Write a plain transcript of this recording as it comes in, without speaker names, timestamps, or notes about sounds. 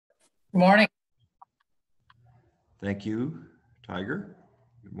Good morning. Thank you, Tiger.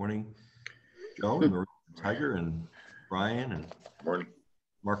 Good morning, Joe, and Maria, Tiger, and Brian, and morning.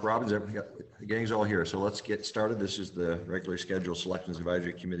 Mark Robbins. The gang's all here. So let's get started. This is the regularly scheduled Selectmen's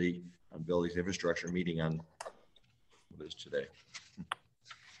Advisory Committee on Buildings and Infrastructure meeting on, what is today?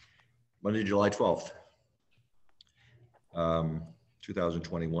 Monday, July 12th,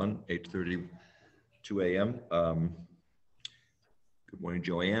 2021, 8:32 a.m. Good morning,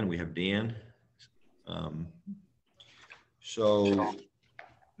 Joanne. We have Dan. So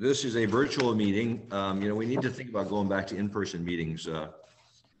this is a virtual meeting. We need to think about going back to in-person meetings, I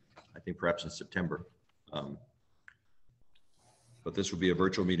think perhaps in September. But this will be a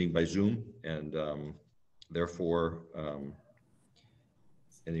virtual meeting by Zoom, and therefore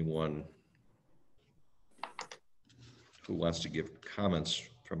anyone who wants to give comments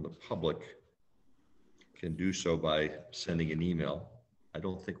from the public can do so by sending an email. I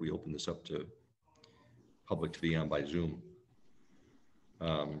don't think we open this up to public to be on by Zoom.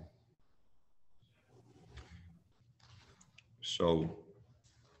 So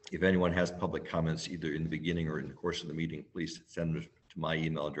if anyone has public comments, either in the beginning or in the course of the meeting, please send them to my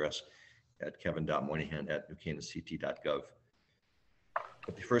email address at kevin.moynihan@newcanaan.ct.gov.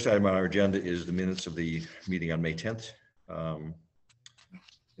 But the first item on our agenda is the minutes of the meeting on May 10th.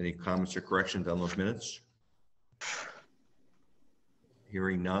 Any comments or corrections on those minutes?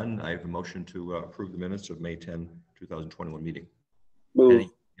 Hearing none, I have a motion to approve the minutes of May 10, 2021 meeting. Move.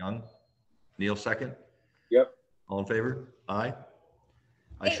 Penny Young, Neil second. Yep. All in favor? Aye.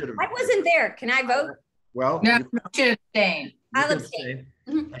 I wasn't there. Can I vote? Well, No, should abstain. I'll abstain.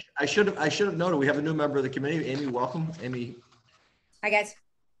 I should have noted we have a new member of the committee. Amy, welcome. Amy. Hi guys.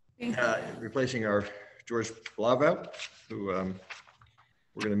 Replacing our George Blavat, who we're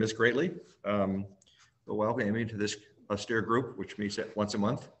going to miss greatly. But welcome, Amy, to this austere group, which meets once a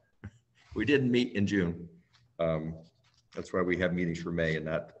month. We didn't meet in June. That's why we have meetings for May and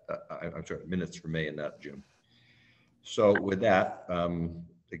not, I'm sorry, minutes for May and not June. So with that,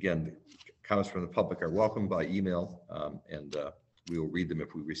 again, comments from the public are welcome by email, and we will read them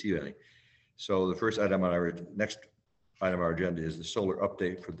if we receive any. So the first item on our next item on our agenda is the solar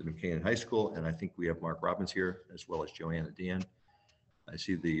update for the New Canaan High School, and I think we have Mark Robbins here as well as Joanne and Dan. I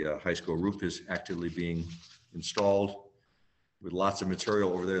see the high school roof is actively being installed with lots of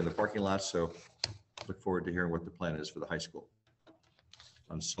material over there in the parking lot. So look forward to hearing what the plan is for the high school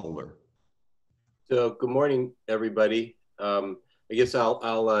on solar. So good morning, everybody. I guess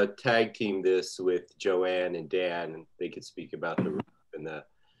I'll tag team this with Joanne and Dan, and they could speak about the roof and the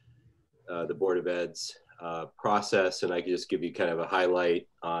Board of Ed's process, and I can just give you kind of a highlight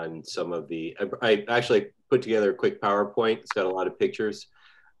on some of the. I actually put together a quick PowerPoint. It's got a lot of pictures,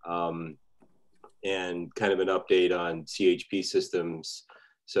 and kind of an update on CHP systems.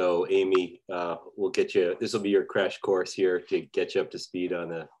 So Amy, we'll get you, this will be your crash course here to get you up to speed on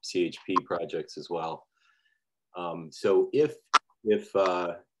the CHP projects as well. So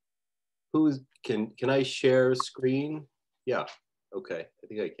can I share screen? Yeah, okay, I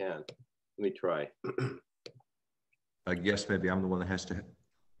think I can. Let me try. I guess maybe I'm the one that has to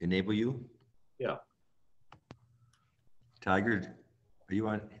enable you. Yeah. Tiger, are you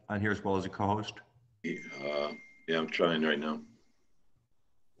on here as well as a co-host? Yeah, I'm trying right now.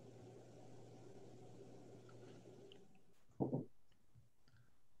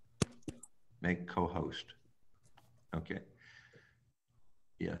 Make co-host. Okay.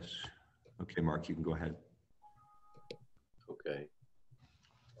 Yes. Okay, Mark, you can go ahead. Okay.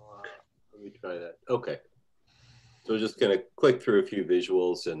 Let me try that. Okay. So we're just going to click through a few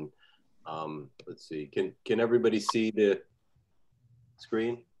visuals and let's see. Can everybody see the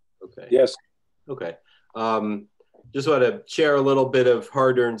screen? Okay. Yes. Okay. Just want to share a little bit of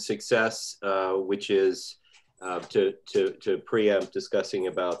hard-earned success, which is to preempt discussing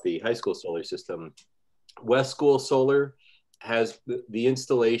about the high school solar system. West School Solar has the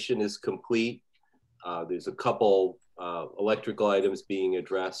installation is complete. There's a couple electrical items being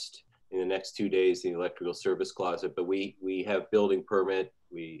addressed in the next 2 days in the electrical service closet, but we have building permit.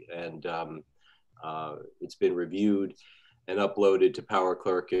 It's been reviewed and uploaded to Power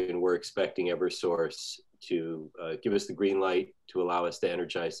Clerk, and we're expecting Eversource to give us the green light to allow us to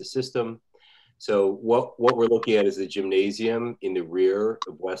energize the system. So what we're looking at is the gymnasium in the rear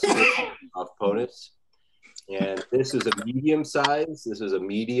of West off Ponus. And this is a medium size. This is a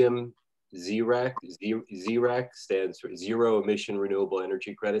medium ZREC. ZREC stands for Zero Emission Renewable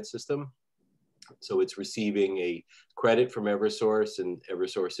Energy Credit System. So it's receiving a credit from Eversource, and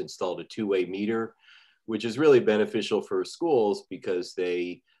Eversource installed a two-way meter, which is really beneficial for schools because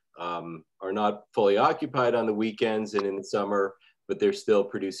they are not fully occupied on the weekends and in the summer, but they're still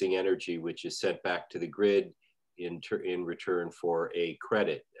producing energy, which is sent back to the grid in return for a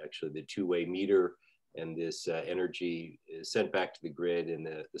credit. Actually, the two-way meter and this energy is sent back to the grid, and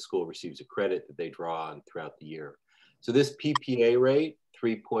the school receives a credit that they draw on throughout the year. So this PPA rate,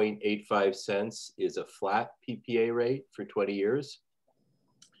 3.85 cents, is a flat PPA rate for 20 years.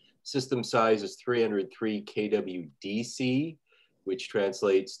 System size is 303 kW DC, which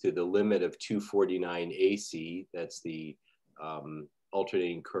translates to the limit of 249 AC. That's the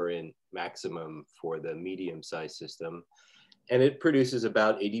alternating current maximum for the medium-sized system. And it produces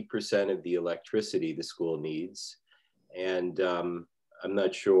about 80% of the electricity the school needs. And I'm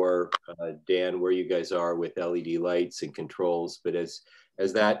not sure, Dan, where you guys are with LED lights and controls, but as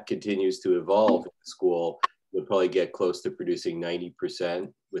that continues to evolve in the school, we'll probably get close to producing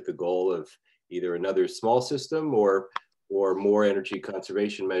 90% with the goal of either another small system or more energy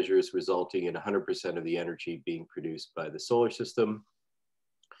conservation measures, resulting in 100% of the energy being produced by the solar system.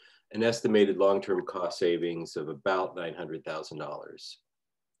 An estimated long-term cost savings of about $900,000.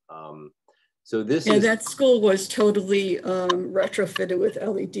 So this is— that school was totally retrofitted with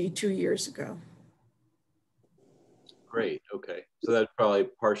LED 2 years ago. Great, okay. So that's probably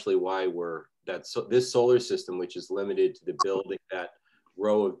partially why this solar system, which is limited to the building, that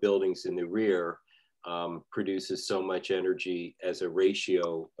row of buildings in the rear, produces so much energy as a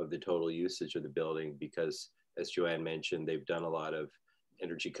ratio of the total usage of the building, because as Joanne mentioned, they've done a lot of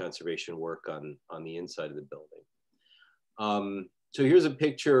energy conservation work on the inside of the building. So here's a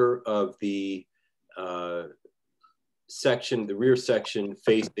picture of the section, the rear section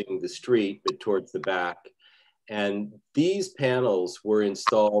facing the street, but towards the back. And these panels were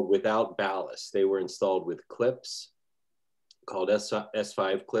installed without ballast. They were installed with clips called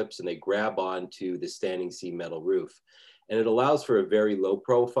S5 clips, and they grab onto the standing seam metal roof. And it allows for a very low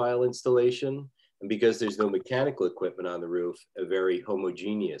profile installation. And because there's no mechanical equipment on the roof, a very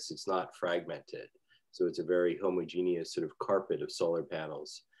homogeneous, it's not fragmented. So it's a very homogeneous sort of carpet of solar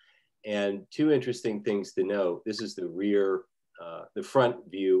panels. And two interesting things to note: this is the rear, the front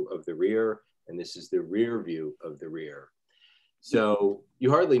view of the rear, and this is the rear view of the rear. So you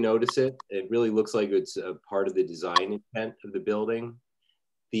hardly notice it. It really looks like it's a part of the design intent of the building.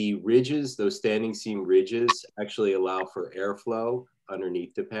 The ridges, those standing seam ridges, actually allow for airflow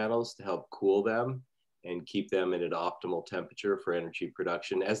underneath the panels to help cool them and keep them at an optimal temperature for energy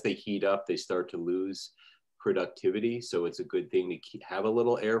production. As they heat up, they start to lose productivity. So it's a good thing to have a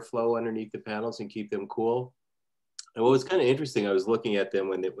little airflow underneath the panels and keep them cool. And what was kind of interesting, I was looking at them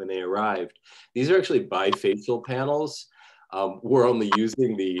when they arrived. These are actually bifacial panels. We're only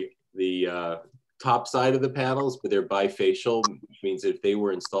using the top side of the panels, but they're bifacial, which means if they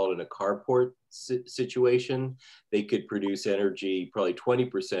were installed in a carport situation, they could produce energy probably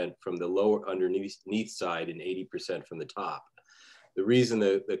 20% from the lower underneath side and 80% from the top. The reason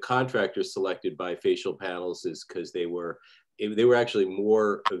the contractor selected bifacial panels is because they were actually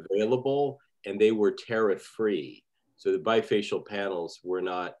more available and they were tariff-free. So the bifacial panels were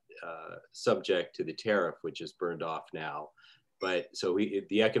not subject to the tariff, which is burned off now. But so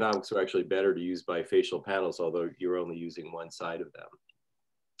the economics are actually better to use bifacial panels, although you're only using one side of them.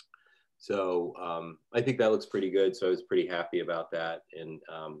 So I think that looks pretty good. So I was pretty happy about that. And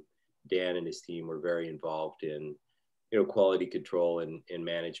Dan and his team were very involved in, quality control and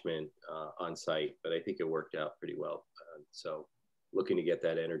management on site. But I think it worked out pretty well. So looking to get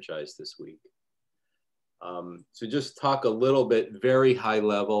that energized this week. So just talk a little bit, very high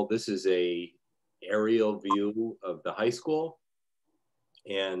level. This is a aerial view of the high school.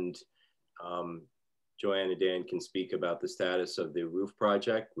 And Joanne and Dan can speak about the status of the roof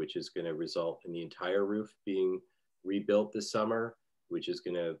project, which is going to result in the entire roof being rebuilt this summer, which is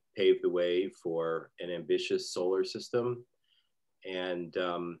going to pave the way for an ambitious solar system. And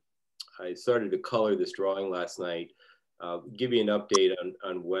I started to color this drawing last night. Give you an update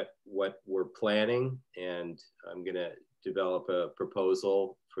on what we're planning, and I'm going to develop a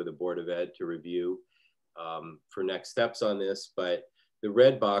proposal for the Board of Ed to review for next steps on this. But the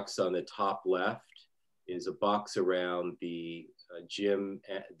red box on the top left is a box around the gym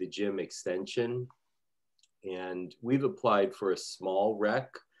extension, and we've applied for a small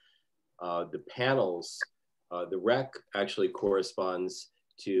rec. The panels, the rec actually corresponds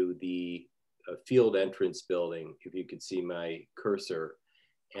to the field entrance building, if you could see my cursor,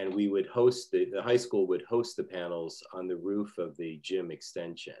 and we would host the high school would host the panels on the roof of the gym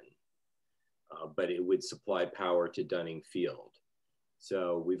extension, but it would supply power to Dunning Field.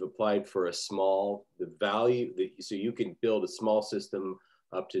 So we've applied for a small, so you can build a small system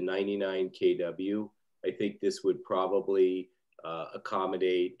up to 99 kW. I think this would probably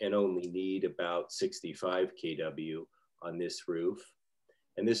accommodate and only need about 65 kW on this roof.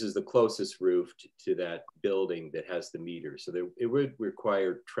 And this is the closest roof to that building that has the meter. So it would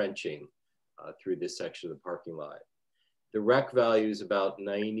require trenching through this section of the parking lot. The rec value is about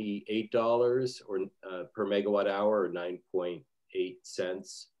 $98 or per megawatt hour, or 9.8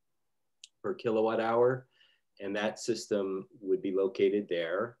 cents per kilowatt hour. And that system would be located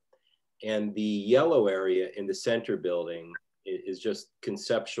there. And the yellow area in the center building is just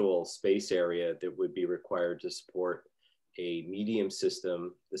conceptual space area that would be required to support a medium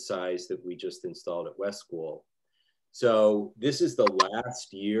system the size that we just installed at West School. So this is the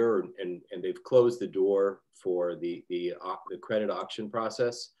last year, and they've closed the door for the credit auction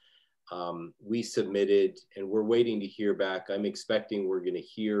process. We submitted, and we're waiting to hear back. I'm expecting we're going to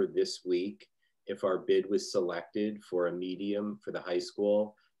hear this week if our bid was selected for a medium for the high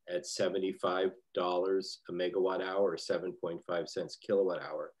school at $75 a megawatt hour, or 7.5 cents kilowatt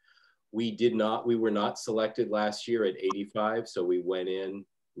hour. We were not selected last year at 85, so we went in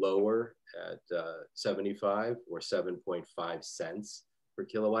lower at 75, or 7.5 cents per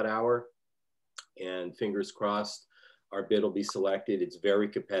kilowatt hour. And fingers crossed, our bid will be selected. It's very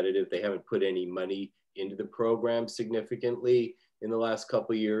competitive. They haven't put any money into the program significantly in the last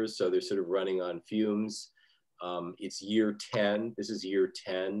couple of years, so they're sort of running on fumes. It's year 10. This is year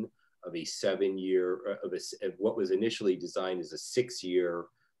 10 of a 7-year, of what was initially designed as a 6-year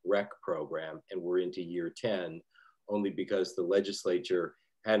rec program, and we're into year 10 only because the legislature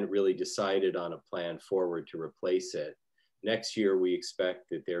hadn't really decided on a plan forward to replace it. Next year, we expect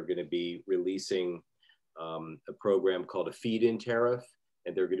that they're going to be releasing a program called a feed-in tariff,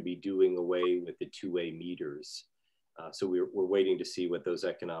 and they're going to be doing away with the two-way meters. So we're waiting to see what those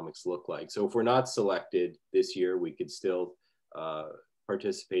economics look like. So if we're not selected this year, we could still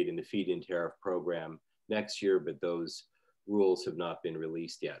participate in the feed-in tariff program next year, but those rules have not been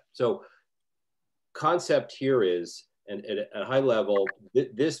released yet. So concept here is, and at a high level,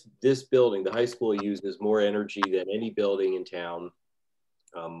 this building, the high school, uses more energy than any building in town,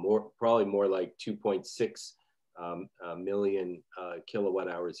 probably more like 2.6 million kilowatt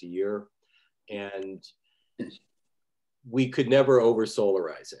hours a year. And we could never over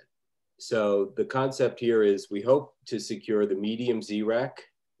solarize it. So the concept here is we hope to secure the medium ZREC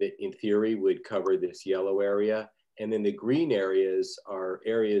that in theory would cover this yellow area. And then the green areas are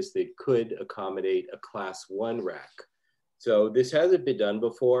areas that could accommodate a class 1 REC. So this hasn't been done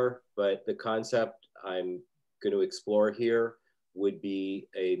before, but the concept I'm going to explore here would be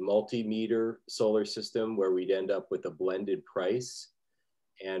a multi-meter solar system where we'd end up with a blended price,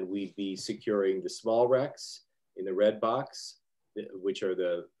 and we'd be securing the small RECs in the red box, which are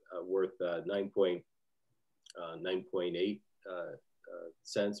the worth 9.8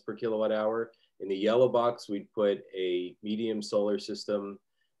 cents per kilowatt hour. In the yellow box, we'd put a medium solar system.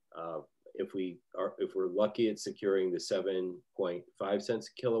 If we're lucky at securing the 7.5 cents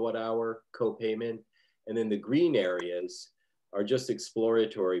a kilowatt hour co-payment. And then the green areas are just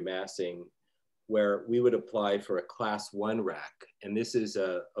exploratory massing, where we would apply for a class 1 REC. And this is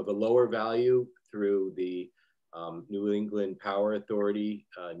of a lower value through the New England Power Authority,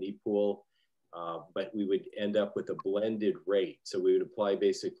 NEPOOL, but we would end up with a blended rate. So we would apply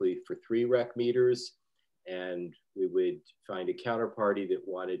basically for 3 REC meters, and we would find a counterparty that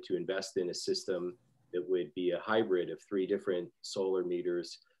wanted to invest in a system that would be a hybrid of 3 different solar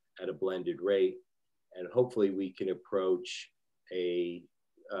meters at a blended rate. And hopefully we can approach a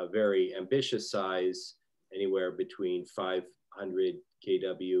very ambitious size, anywhere between 500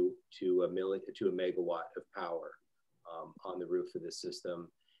 kW to a megawatt of power on the roof of the system,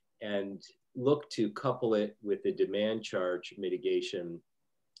 and look to couple it with the demand charge mitigation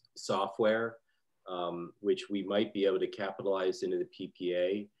software, which we might be able to capitalize into the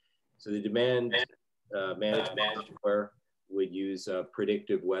PPA. So the demand management software would use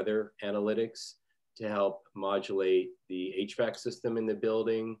predictive weather analytics to help modulate the HVAC system in the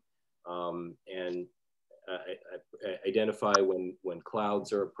building, and identify when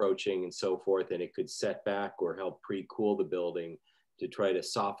clouds are approaching and so forth, and it could set back or help pre-cool the building to try to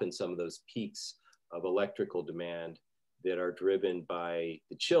soften some of those peaks of electrical demand that are driven by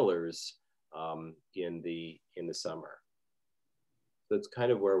the chillers in the summer. So that's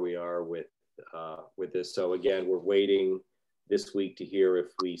kind of where we are with this. So again, we're waiting this week to hear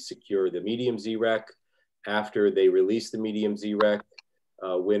if we secure the medium ZREC. After they release the medium ZREC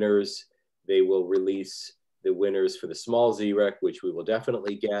winners, they will release the winners for the small ZREC, which we will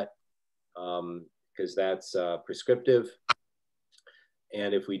definitely get because that's prescriptive.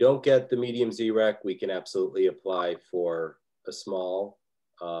 And if we don't get the medium ZREC, we can absolutely apply for a small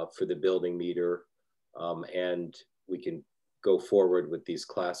for the building meter, and we can go forward with these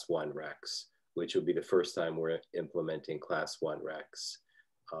class 1 RECs which will be the first time we're implementing Class 1 RECs.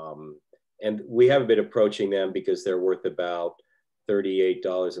 And we haven't been approaching them because they're worth about $38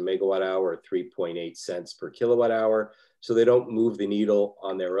 a megawatt hour, or 3.8 cents per kilowatt hour. So they don't move the needle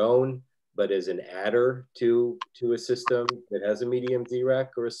on their own, but as an adder to a system that has a medium ZREC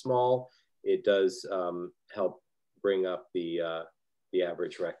or a small, it does help bring up the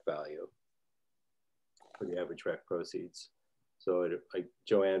average REC value, for the average REC proceeds. So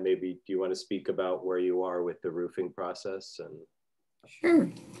Joanne, maybe do you want to speak about where you are with the roofing process? And Sure.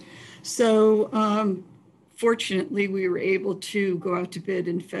 So fortunately, we were able to go out to bid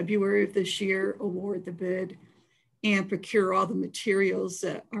in February of this year, award the bid, and procure all the materials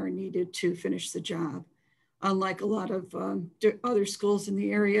that are needed to finish the job. Unlike a lot of other schools in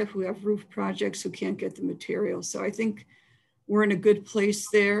the area who have roof projects who can't get the materials. So I think we're in a good place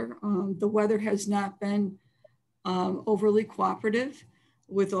there. The weather has not been overly cooperative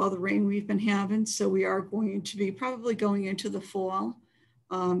with all the rain we've been having. So we are going to be probably going into the fall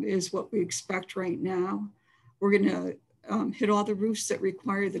is what we expect right now. We're gonna hit all the roofs that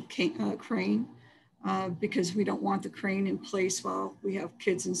require the crane because we don't want the crane in place while we have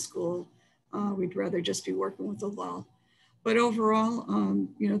kids in school. We'd rather just be working with the lull. But overall,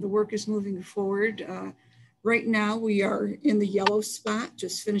 you know, the work is moving forward. Right now we are in the yellow spot,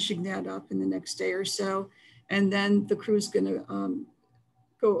 just finishing that up in the next day or so. And then the crew's gonna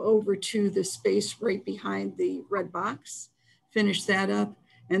go over to the space right behind the red box, finish that up,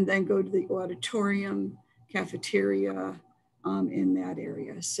 and then go to the auditorium, cafeteria in that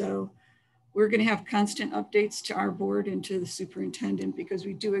area. So we're going to have constant updates to our board and to the superintendent because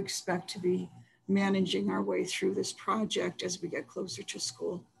we do expect to be managing our way through this project as we get closer to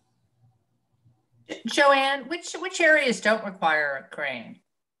school. Joanne, which areas don't require a crane?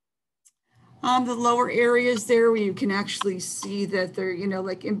 The lower areas there where you can actually see that they're, you know,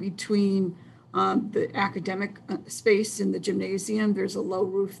 like in between the academic space in the gymnasium, there's a low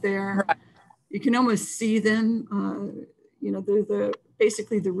roof there. Right. You can almost see them. You know, they're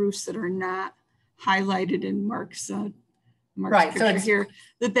basically the roofs that are not highlighted in Mark's Right, picture here.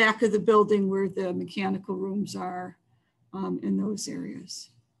 The back of the building where the mechanical rooms are in those areas.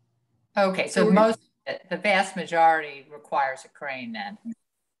 Okay, so the vast majority requires a crane then.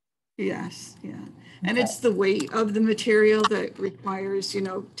 Yes, yeah. And it's the weight of the material that requires, you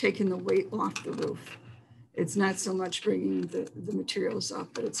know, taking the weight off the roof. It's not so much bringing the materials up,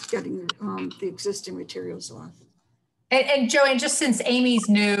 but it's getting the existing materials off. And Joanne, just since Amy's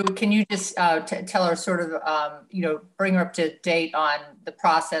new, can you just tell her sort of, you know, bring her up to date on the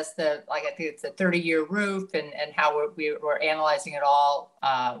process, like I think it's a 30-year roof and how we were analyzing it all.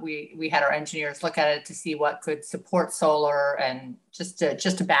 We had our engineers look at it to see what could support solar and just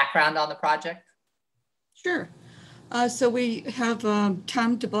a background on the project. Sure. So we have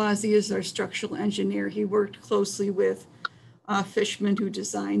Tom DeBlasi as our structural engineer. He worked closely with Fishman, who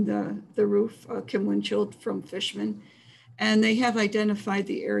designed the roof, Kim Winchell from Fishman. And they have identified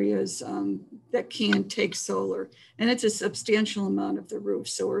the areas that can take solar. And it's a substantial amount of the roof.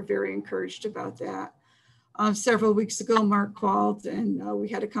 So we're very encouraged about that. Several weeks ago, Mark called and we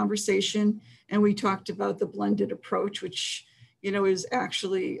had a conversation and we talked about the blended approach, which, you know, is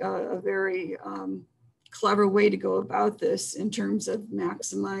actually a very clever way to go about this in terms of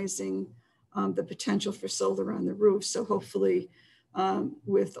maximizing the potential for solar on the roof. So hopefully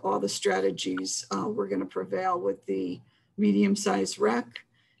with all the strategies, we're going to prevail with the medium-sized REC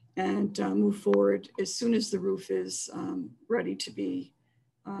and move forward as soon as the roof is ready to be,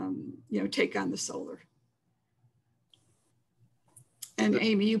 you know, take on the solar. And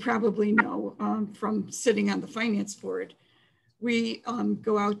Amy, you probably know from sitting on the finance board, we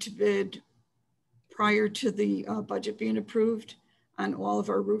go out to bid prior to the budget being approved on all of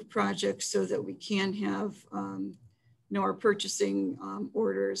our roof projects so that we can have you know, our purchasing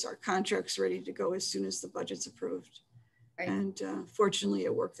orders, our contracts ready to go as soon as the budget's approved. Right. And fortunately,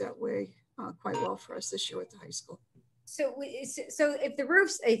 it worked that way quite well for us this year at the high school. So if the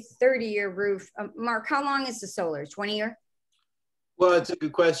roof's a 30-year roof, Mark, how long is the solar? 20-year? Well, it's a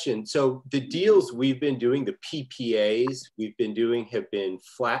good question. So the deals we've been doing, the PPAs we've been doing have been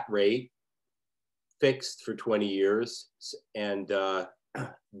flat rate, fixed for 20 years. And,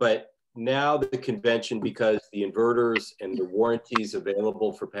 but now the convention, because the inverters and the warranties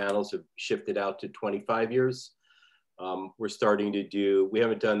available for panels have shifted out to 25 years. We're starting to do, we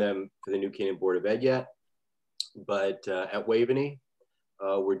haven't done them for the New Canaan Board of Ed yet, but at Waveney,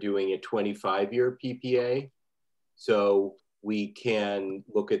 we're doing a 25-year PPA. So we can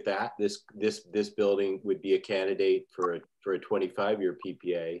look at that. This building would be a candidate for a 25-year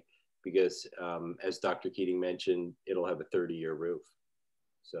PPA because as Dr. Keating mentioned, it'll have a 30-year roof.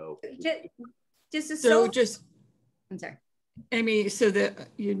 So Does the So solar, just, I'm sorry. Amy, so that,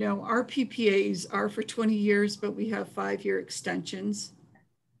 you know, our PPAs are for 20 years, but we have 5-year extensions.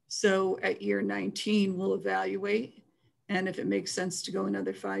 So at year 19, we'll evaluate. And if it makes sense to go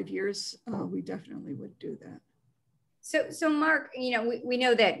another 5 years, we definitely would do that. So Mark, you know, we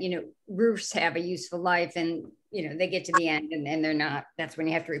know that, you know, roofs have a useful life and, you know, they get to the end and they're not, that's when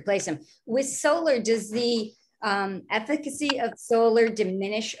you have to replace them. With solar, does the efficacy of solar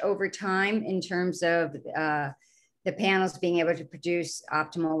diminish over time in terms of the panels being able to produce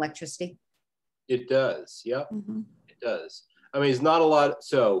optimal electricity? It does. Yep, Mm-hmm. it does. I mean, it's not a lot.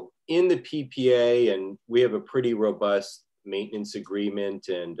 So in the PPA, and we have a pretty robust maintenance agreement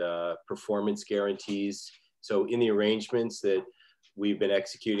and performance guarantees. So in the arrangements that we've been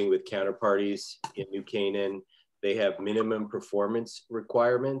executing with counterparties in New Canaan, they have minimum performance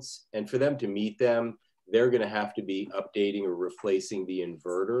requirements. And for them to meet them, they're going to have to be updating or replacing the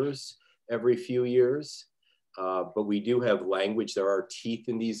inverters every few years. But we do have language. There are teeth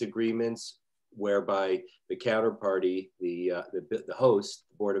in these agreements whereby the counterparty, the host,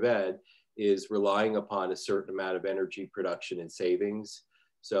 the Board of Ed, is relying upon a certain amount of energy production and savings.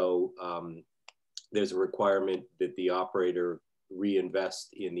 So there's a requirement that the operator reinvest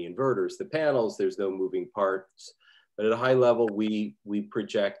in the inverters. The panels, there's no moving parts. But at a high level, we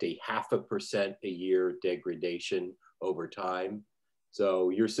project a 0.5% a year degradation over time. So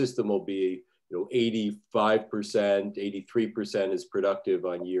your system will be, you know, 85%, 83% is productive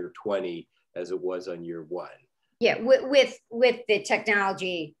on year 20 as it was on year 1. Yeah, with the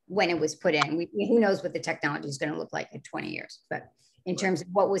technology when it was put in, who knows what the technology is going to look like in 20 years, but in terms of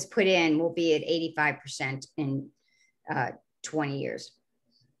what was put in, we'll be at 85% in 20 years.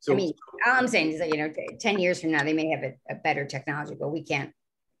 So, I mean, all I'm saying is that, you know, 10 years from now, they may have a better technology, but we can't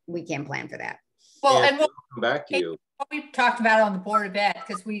plan for that. Well, and we'll come back to you. What we talked about on the Board of Ed,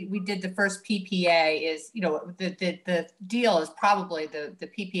 because we did the first PPA, is, you know, the deal is probably the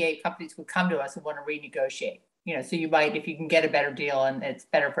PPA companies would come to us and want to renegotiate. You know, so you might, if you can get a better deal and it's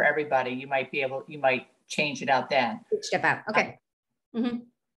better for everybody, you might change it out then. Step out. Okay. Mm-hmm.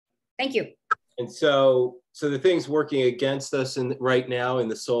 Thank you. And so the things working against us right now in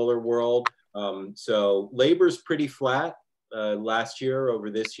the solar world. So labor's pretty flat last year over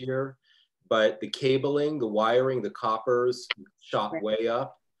this year, but the cabling, the wiring, the coppers shot way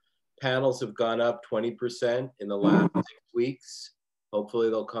up. Panels have gone up 20% in the last 6 weeks. Hopefully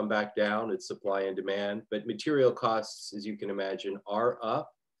they'll come back down. It's supply and demand, but material costs, as you can imagine, are up.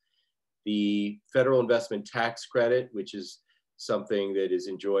 The federal investment tax credit, which is something that is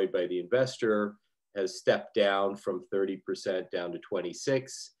enjoyed by the investor, has stepped down from 30% down to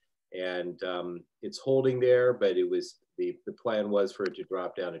 26, and it's holding there, but it was the plan was for it to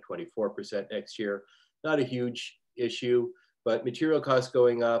drop down to 24% next year. Not a huge issue, but material costs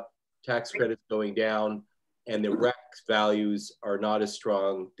going up, tax credits going down, and the REC values are not as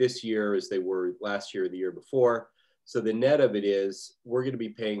strong this year as they were last year or the year before. So the net of it is we're going to be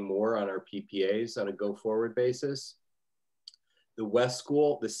paying more on our PPAs on a go-forward basis. The West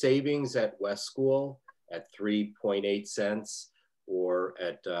School, the savings at West School at 3.8 cents, or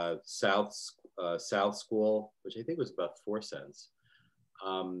at South School, which I think was about 4 cents,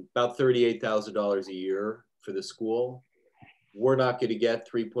 about $38,000 a year for the school. We're not going to get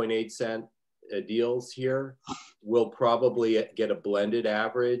 3.8 cent deals here. We'll probably get a blended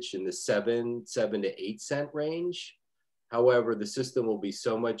average in the 7 to 8 cent range. However, the system will be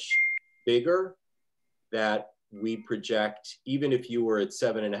so much bigger that we project, even if you were at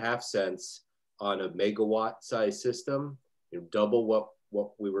 7.5 cents on a megawatt size system, you know, double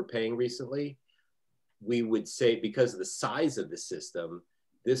what we were paying recently, we would say, because of the size of the system,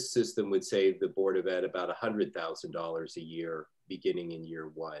 this system would save the Board of Ed about $100,000 a year beginning in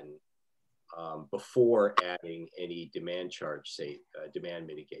year 1, before adding any demand charge, demand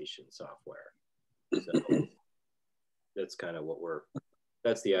mitigation software. So that's kind of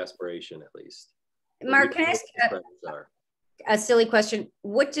that's the aspiration, at least. Mark, can I ask a silly question?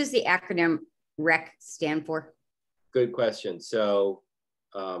 What does the acronym REC stand for? Good question. So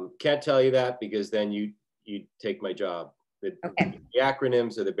can't tell you that, because then you take my job. The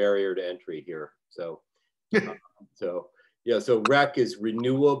acronyms are the barrier to entry here. So so REC is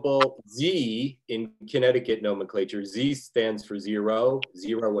renewable. Z in Connecticut nomenclature, Z stands for zero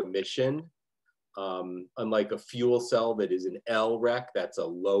emission. Unlike a fuel cell that is an LREC, that's a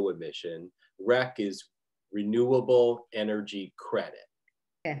low emission. REC is renewable energy credit.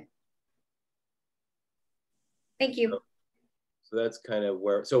 Okay. Thank you. So that's kind of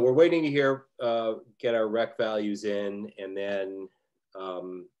where, so we're waiting to hear, get our REC values in, and then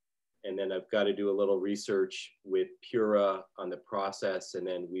I've got to do a little research with Pura on the process, and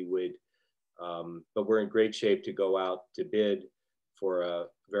then we would But we're in great shape to go out to bid for a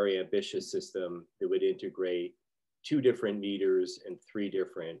very ambitious system that would integrate 2 different meters and 3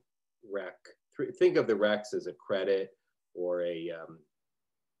 different rec. Think of the recs as a credit or a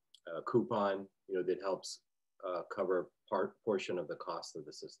coupon, you know, that helps cover portion of the cost of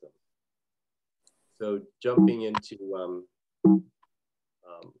the system. So jumping into,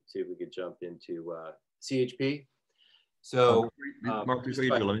 see if we could jump into CHP. So Mark, before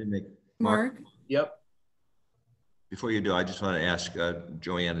you do, let me make Mark? Yep. Before you do, I just want to ask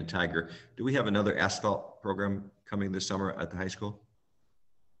Joanne and Tiger, do we have another asphalt program coming this summer at the high school?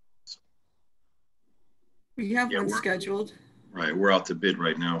 We have Yeah, one scheduled. Right, we're out to bid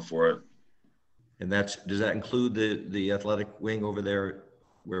right now for it. And does that include the athletic wing over there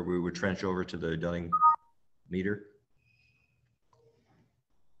where we would trench over to the Dunning meter?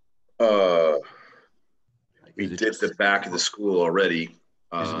 We did the back of the school already,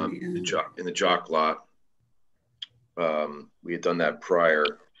 in the jock lot. We had done that prior.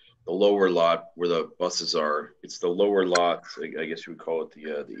 The lower lot where the buses are, it's the lower lot, I guess you would call it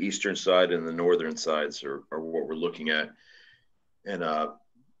the eastern side, and the northern sides are what we're looking at. And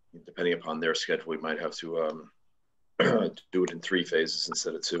depending upon their schedule, we might have to do it in 3 phases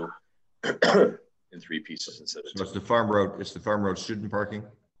instead of 2, in 3 pieces instead of 2. So it's the farm road student parking?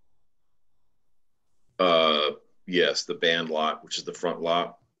 Yes, the band lot, which is the front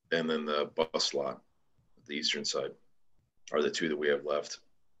lot, and then the bus lot, the eastern side, are the 2 that we have left.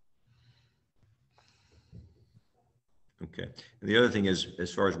 Okay. And the other thing is,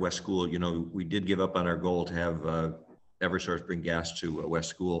 as far as West School, you know, we did give up on our goal to have Eversource bring gas to West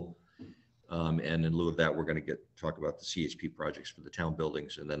School. And in lieu of that, we're going to talk about the CHP projects for the town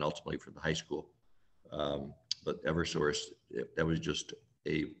buildings and then ultimately for the high school. But Eversource, that was just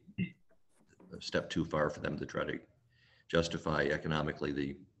a step too far for them to try to justify economically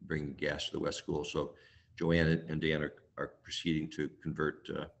the bringing gas to the West School. So Joanne and Dan are proceeding to convert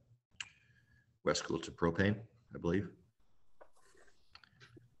West School to propane, I believe.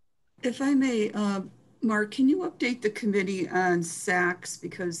 If I may, Mark, can you update the committee on Saks,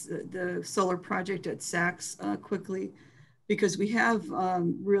 because the solar project at Saks quickly, because we have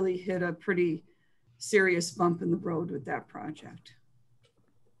really hit a pretty serious bump in the road with that project.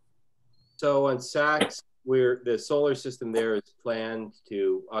 So on Saks, the solar system there is planned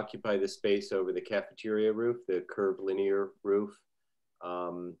to occupy the space over the cafeteria roof, the curved linear roof.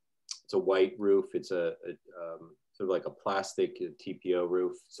 It's a white roof. It's a sort of like a plastic TPO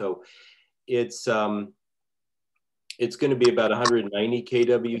roof. So it's going to be about 190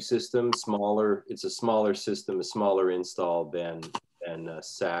 kW system, smaller. It's a smaller system, a smaller install than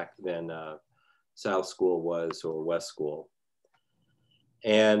South School was, or West School.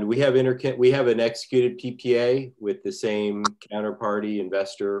 And we have an executed PPA with the same counterparty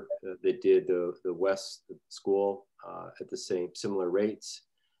investor that did the West School at the similar rates.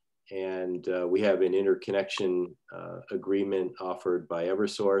 And we have an interconnection agreement offered by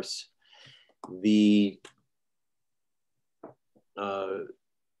Eversource. The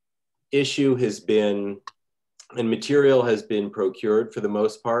issue has been, and material has been procured for the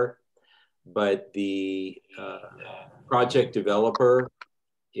most part, but the project developer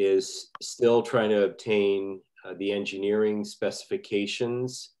is still trying to obtain the engineering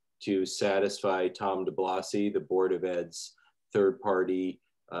specifications to satisfy Tom DeBlasi, the Board of Ed's third-party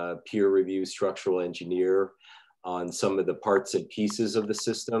peer review structural engineer, on some of the parts and pieces of the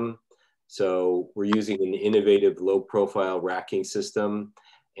system. So we're using an innovative low-profile racking system,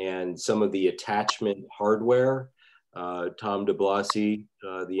 and some of the attachment hardware. Tom DeBlasi,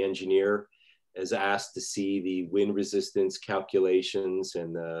 the engineer, has asked to see the wind resistance calculations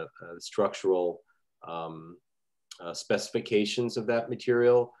and the structural specifications of that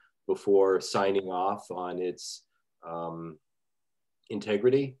material before signing off on its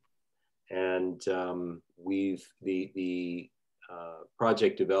integrity. And the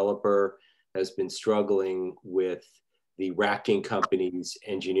project developer has been struggling with the racking company's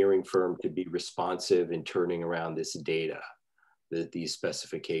engineering firm to be responsive in turning around this data, these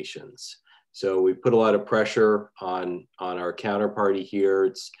specifications. So we put a lot of pressure on our counterparty here.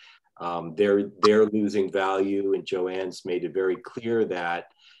 It's they're losing value, and Joanne's made it very clear that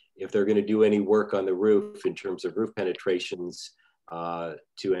if they're going to do any work on the roof in terms of roof penetrations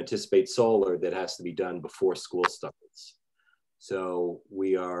to anticipate solar, that has to be done before school starts. So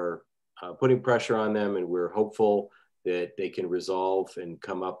we are putting pressure on them, and we're hopeful that they can resolve and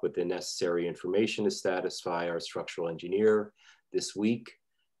come up with the necessary information to satisfy our structural engineer this week.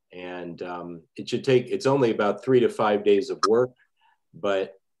 And it's only about 3 to 5 days of work,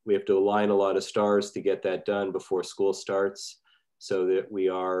 but we have to align a lot of stars to get that done before school starts, so that we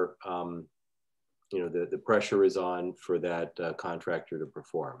are the pressure is on for that contractor to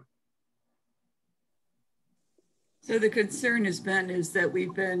perform. So the concern has been is that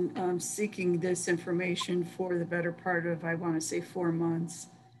we've been seeking this information for the better part of, I want to say, 4 months.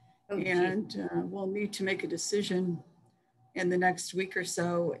 Oh, And we'll need to make a decision in the next week or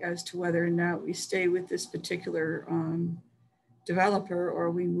so as to whether or not we stay with this particular developer or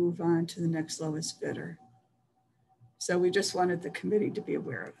we move on to the next lowest bidder. So we just wanted the committee to be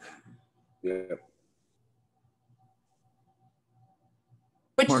aware of that. Yeah.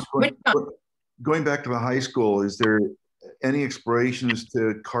 Going back to the high school, is there any explorations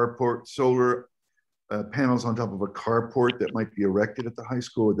to carport solar panels on top of a carport that might be erected at the high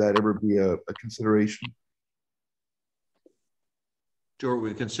school? Would that ever be a consideration? Sure,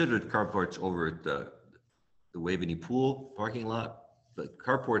 we considered carports over at the Waveney Pool parking lot, but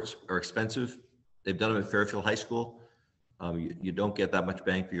carports are expensive. They've done them at Fairfield High School. You don't get that much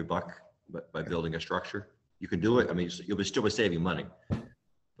bang for your buck by building a structure. You can do it. I mean, you'll still be saving money,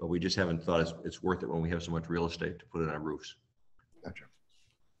 but we just haven't thought it's worth it when we have so much real estate to put it on roofs. Gotcha.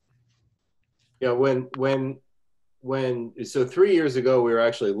 Yeah, so 3 years ago, we were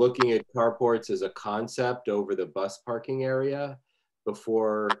actually looking at carports as a concept over the bus parking area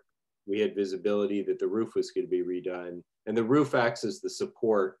before we had visibility that the roof was going to be redone. And the roof acts as the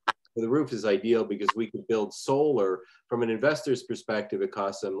support. The roof is ideal because we could build solar. From an investor's perspective, it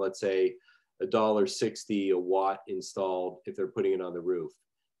costs them, let's say, $1.60 a watt installed if they're putting it on the roof.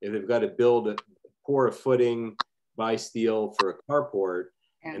 If they've got to pour a footing, buy steel for a carport,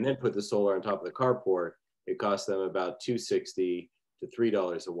 and then put the solar on top of the carport, it costs them about $2.60 to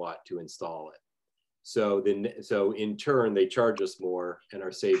 $3 a watt to install it. So in turn, they charge us more and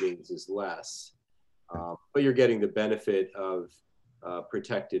our savings is less. But you're getting the benefit of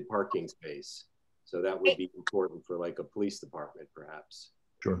protected parking space. So that would be important for like a police department, perhaps.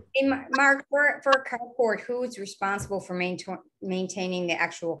 Sure. Hey, Mark, for a carport, who's responsible for maintaining the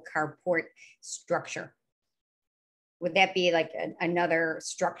actual carport structure? Would that be like another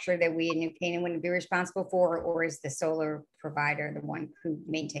structure that we in New Canaan wouldn't be responsible for, or is the solar provider the one who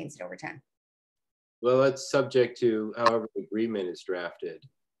maintains it over time? Well, that's subject to however the agreement is drafted.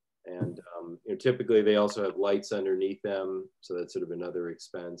 And typically they also have lights underneath them. So that's sort of another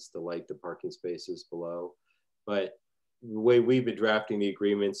expense to light the parking spaces below. But the way we've been drafting the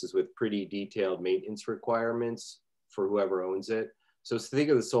agreements is with pretty detailed maintenance requirements for whoever owns it. So think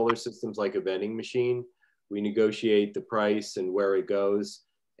of the solar systems like a vending machine. We negotiate the price and where it goes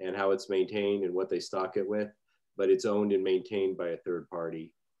and how it's maintained and what they stock it with, but it's owned and maintained by a third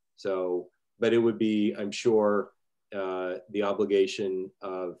party. So, but it would be, I'm sure, the obligation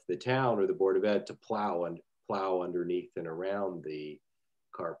of the town or the Board of Ed to plow underneath and around the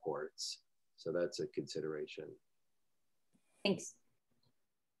carports. So that's a consideration. Thanks.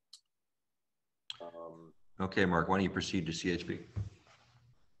 Okay, Mark, why don't you proceed to CHP?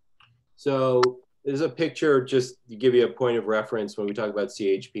 So there's a picture just to give you a point of reference when we talk about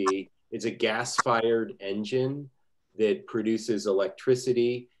CHP. It's a gas-fired engine that produces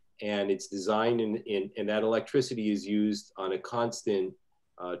electricity, and it's designed and that electricity is used on a constant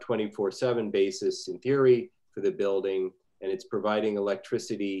 24/7 basis in theory for the building, and it's providing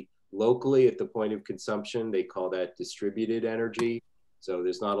electricity locally at the point of consumption. They call that distributed energy. So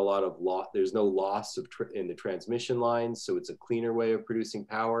there's not a lot of there's no loss in the transmission lines. So it's a cleaner way of producing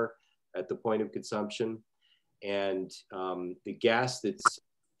power at the point of consumption. And the gas that's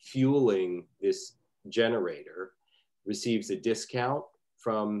fueling this generator receives a discount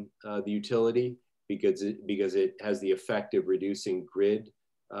from the utility because it has the effect of reducing grid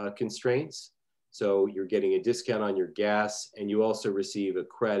constraints. So you're getting a discount on your gas, and you also receive a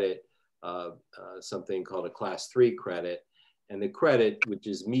credit, something called a Class 3 credit. And the credit, which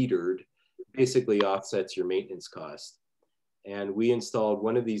is metered, basically offsets your maintenance cost. And we installed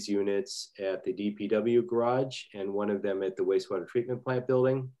one of these units at the DPW garage and one of them at the wastewater treatment plant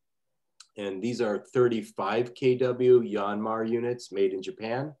building. And these are 35 kW Yanmar units made in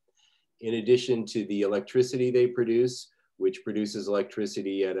Japan. In addition to the electricity they produce, which produces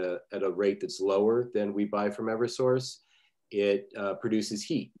electricity at a rate that's lower than we buy from Eversource, it produces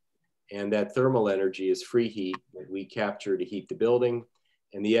heat. And that thermal energy is free heat that we capture to heat the building.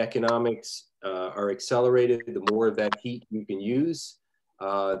 And the economics are accelerated. The more of that heat you can use,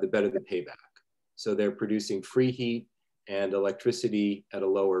 the better the payback. So they're producing free heat and electricity at a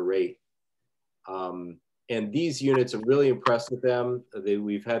lower rate. And these units, I'm really impressed with them.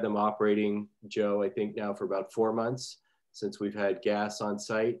 We've had them operating, Joe, I think now for about 4 months since we've had gas on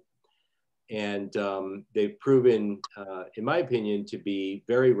site. And they've proven, in my opinion, to be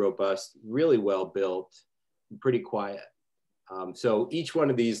very robust, really well built, pretty quiet. So each one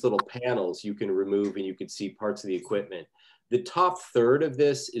of these little panels you can remove and you can see parts of the equipment. The top third of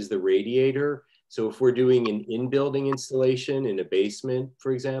this is the radiator. So if we're doing an in-building installation in a basement,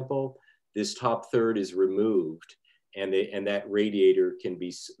 for example, this top third is removed, and that radiator can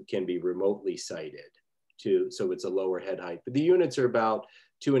be remotely sited too. So it's a lower head height. But the units are about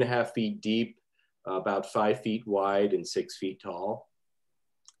 2.5 feet deep, about 5 feet wide, and 6 feet tall.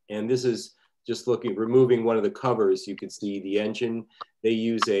 And this is just removing one of the covers. You can see the engine. They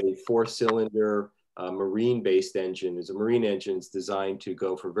use a 4-cylinder marine-based engine. It's a marine engine. It's designed to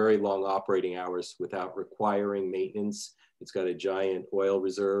go for very long operating hours without requiring maintenance. It's got a giant oil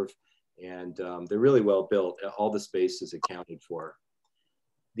reserve, and they're really well built. All the space is accounted for.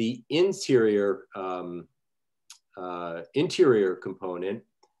 The interior component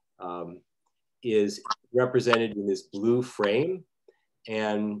is represented in this blue frame,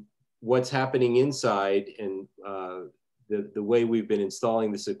 and what's happening inside, and the way we've been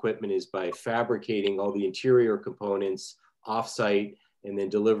installing this equipment is by fabricating all the interior components offsite and then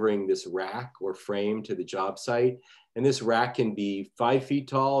delivering this rack or frame to the job site. And this rack can be 5 feet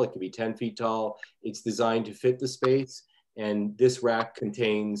tall, it can be 10 feet tall. It's designed to fit the space. And this rack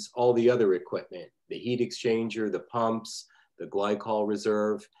contains all the other equipment, the heat exchanger, the pumps, the glycol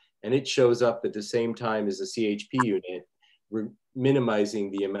reserve, and it shows up at the same time as the CHP unit,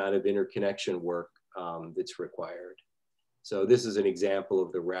 minimizing the amount of interconnection work that's required. So this is an example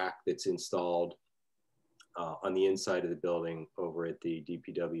of the rack that's installed on the inside of the building over at the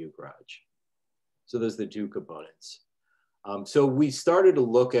DPW garage. So those are the two components. So we started to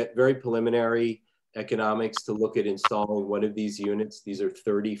look at very preliminary economics to look at installing one of these units. These are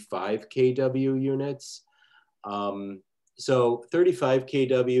 35 kW units. So 35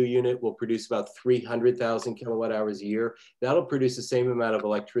 kW unit will produce about 300,000 kilowatt hours a year. That'll produce the same amount of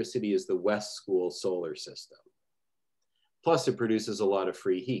electricity as the West School solar system. Plus it produces a lot of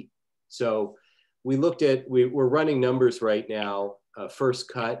free heat. So we looked at, we're running numbers right now, first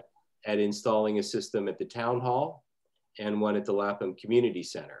cut at installing a system at the town hall and one at the Lapham Community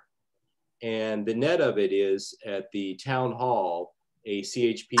Center. And the net of it is at the town hall, a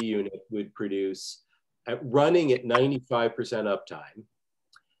CHP unit would produce, running at 95% uptime,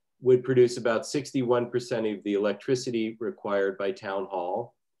 would produce about 61% of the electricity required by town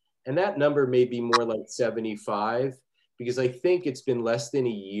hall. And that number may be more like 75, because I think it's been less than a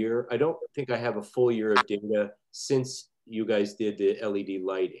year. I don't think I have a full year of data since you guys did the LED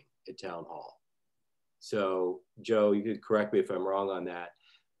lighting at town hall. So Joe, you could correct me if I'm wrong on that.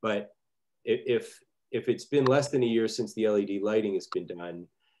 But if it's been less than a year since the LED lighting has been done,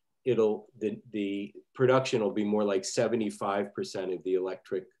 the production will be more like 75% of the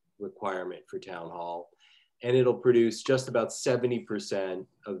electric requirement for town hall. And it'll produce just about 70%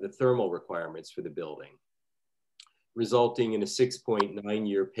 of the thermal requirements for the building, resulting in a 6.9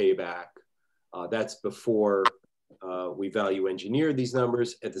 year payback. That's before we value engineer these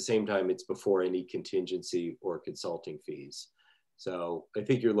numbers. At the same time, it's before any contingency or consulting fees. So I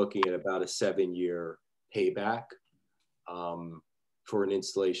think you're looking at about a 7-year payback for an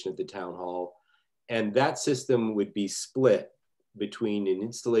installation at the town hall. And that system would be split between an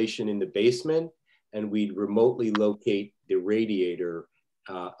installation in the basement, and we'd remotely locate the radiator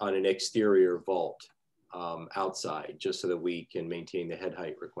on an exterior vault outside, just so that we can maintain the head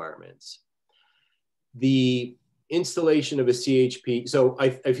height requirements. The installation of a CHP, so I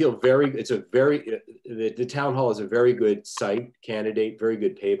feel the town hall is a very good site candidate, very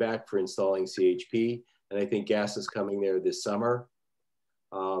good payback for installing CHP. And I think gas is coming there this summer.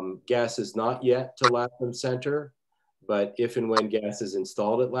 Gas is not yet to Lapham Center, but if and when gas is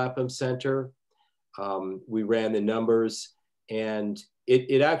installed at Lapham Center, we ran the numbers, and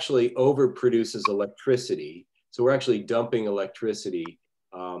it actually overproduces electricity. So we're actually dumping electricity,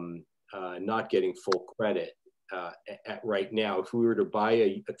 not getting full credit right now. If we were to buy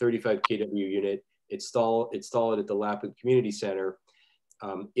a 35 kW unit, install it at the Lapham Community Center,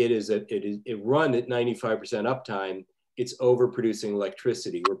 it run at 95% uptime. It's overproducing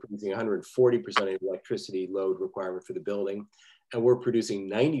electricity. We're producing 140% of the electricity load requirement for the building, and we're producing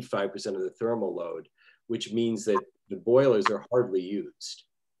 95% of the thermal load, which means that the boilers are hardly used.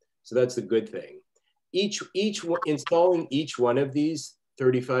 So that's the good thing. Installing each one of these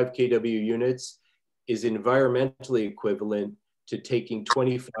 35 kW units is environmentally equivalent to taking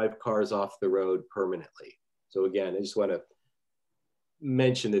 25 cars off the road permanently. So again, I just want to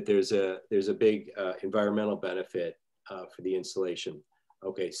mention that there's a big environmental benefit for the installation.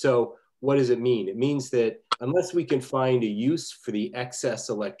 Okay, so what does it mean? It means that unless we can find a use for the excess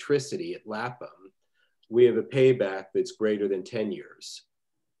electricity at Lapham, we have a payback that's greater than 10 years.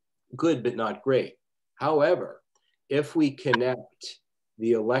 Good, but not great. However, if we connect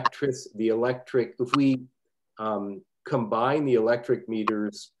the electric, if we combine the electric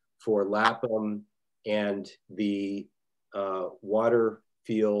meters for Lapham and the water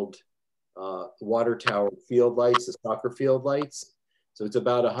tower field lights, the soccer field lights. So it's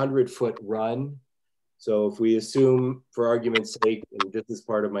about 100-foot run. So if we assume, for argument's sake, and this is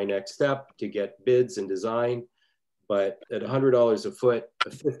part of my next step to get bids and design, but at $100 a foot, a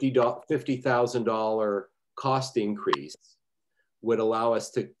 $50,000 cost increase would allow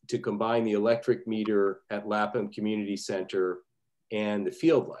us to combine the electric meter at Lapham Community Center and the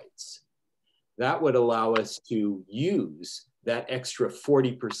field lights. That would allow us to use that extra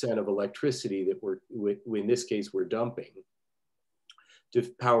 40% of electricity that in this case, we're dumping to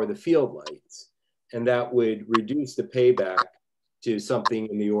power the field lights. And that would reduce the payback to something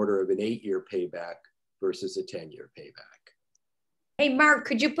in the order of an 8-year payback versus a 10-year payback. Hey, Mark,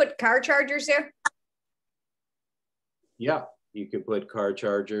 could you put car chargers there? Yeah, you could put car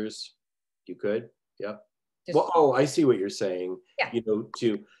chargers. You could, yeah. Just, well, oh, I see what you're saying. Yeah. You know,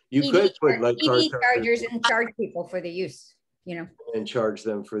 you could put like EV chargers and charge people for the use, you know. And charge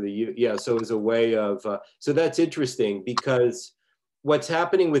them for the use. Yeah, so as a way of, so that's interesting because what's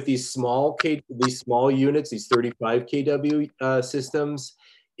happening with these small units, these 35 kW systems,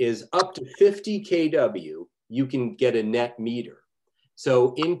 is up to 50 kW, you can get a net meter.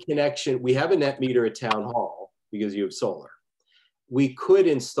 So in connection, we have a net meter at Town Hall because you have solar. We could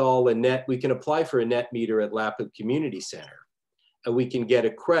install we can apply for a net meter at Lapham Community Center and we can get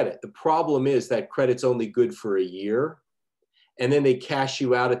a credit. The problem is that credit's only good for a year. And then they cash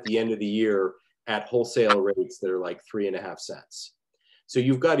you out at the end of the year at wholesale rates that are like 3.5 cents. So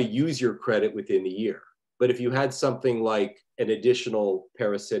you've got to use your credit within the year. But if you had something like an additional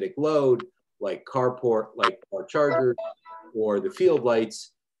parasitic load, like carport, like car chargers, or the field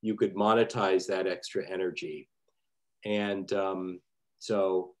lights, you could monetize that extra energy. And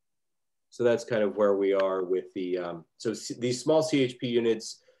so that's kind of where we are with the, so these small CHP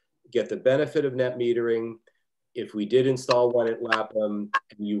units get the benefit of net metering. If we did install one at Lapham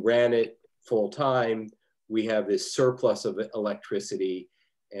and you ran it full time, we have this surplus of electricity.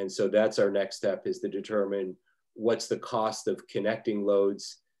 And so that's our next step, is to determine what's the cost of connecting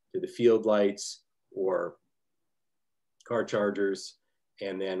loads to the field lights or car chargers,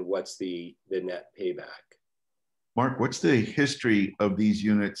 and then what's the net payback. Mark, what's the history of these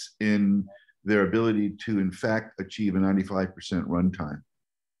units in their ability to, in fact, achieve a 95% runtime?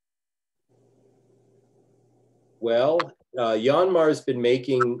 Well, Yanmar's been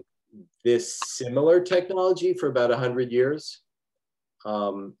making this similar technology for about 100 years.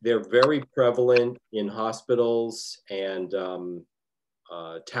 They're very prevalent in hospitals and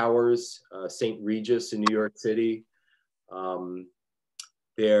towers, St. Regis in New York City.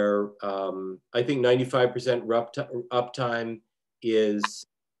 I think 95% uptime is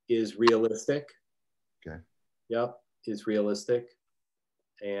realistic. Okay. Yep, is realistic.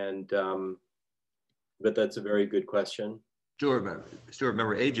 And, but that's a very good question. Stuart,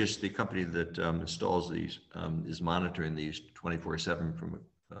 remember Aegis, the company that installs these, is monitoring these 24/7 from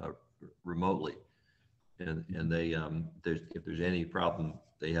remotely, and they if there's any problem,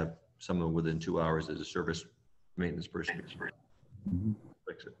 they have someone within 2 hours as a service maintenance person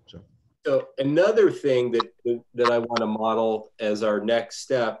fix it. So another thing that I want to model as our next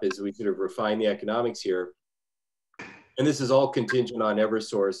step is we sort of refine the economics here, and this is all contingent on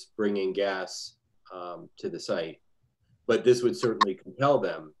Eversource bringing gas to the site. But this would certainly compel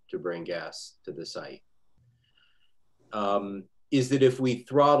them to bring gas to the site, is that if we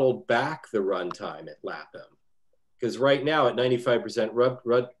throttled back the runtime at Lapham, because right now at 95%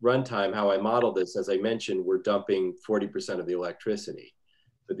 runtime, how I model this, as I mentioned, we're dumping 40% of the electricity.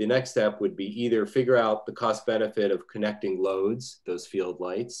 But the next step would be either figure out the cost benefit of connecting loads, those field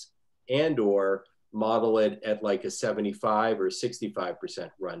lights, and or model it at like a 75 or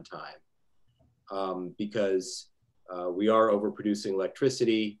 65% runtime, because we are overproducing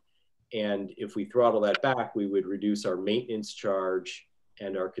electricity. And if we throttle that back, we would reduce our maintenance charge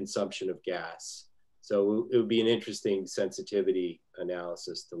and our consumption of gas. So it would be an interesting sensitivity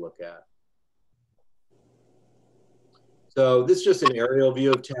analysis to look at. So this is just an aerial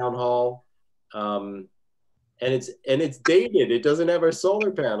view of Town Hall. And it's dated. It doesn't have our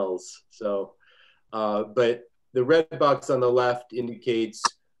solar panels. So, but the red box on the left indicates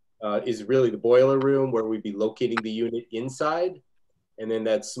is really the boiler room where we'd be locating the unit inside. And then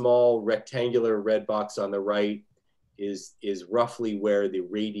that small rectangular red box on the right is roughly where the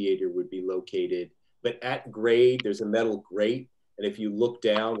radiator would be located. But at grade, there's a metal grate. And if you look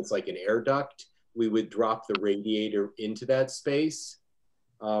down, it's like an air duct. We would drop the radiator into that space.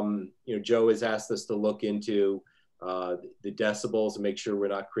 You know, Joe has asked us to look into the decibels, and make sure we're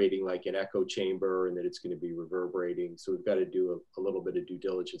not creating like an echo chamber and that it's going to be reverberating. So we've got to do a little bit of due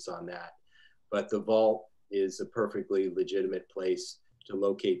diligence on that. But the vault is a perfectly legitimate place to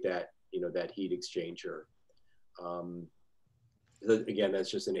locate that, that heat exchanger. Again,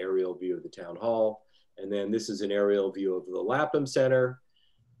 that's just an aerial view of the town hall. And then this is an aerial view of the Lapham Center.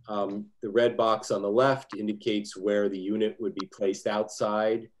 The red box on the left indicates where the unit would be placed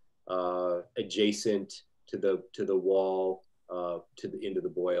outside, adjacent to the wall, into the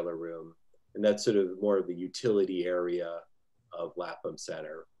boiler room. And that's sort of more of the utility area of Lapham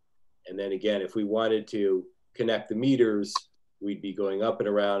Center. And then again, if we wanted to connect the meters, we'd be going up and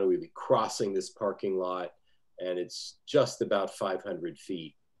around, and we'd be crossing this parking lot, and it's just about 500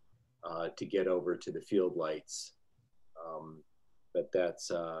 feet to get over to the field lights. But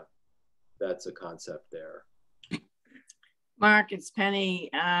that's a concept there. Mark, it's Penny.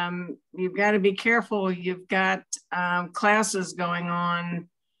 You've got to be careful. You've got classes going on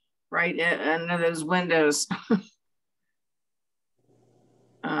right under those windows.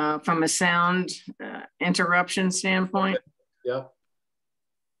 From a sound interruption standpoint. Yeah.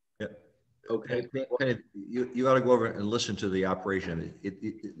 Yeah. Okay. Penny, you ought to go over and listen to the operation.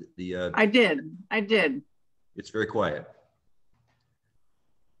 I did. It's very quiet.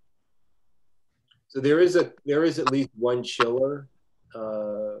 So there is at least one chiller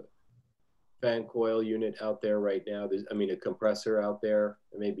fan coil unit out there right now. There's, a compressor out there,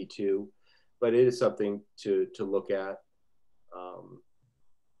 maybe two, but it is something to look at.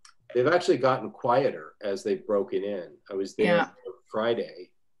 They've actually gotten quieter as they've broken in. I was there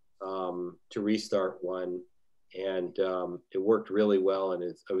Friday to restart one, and it worked really well.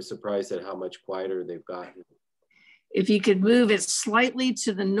 And I was surprised at how much quieter they've gotten. If you could move it slightly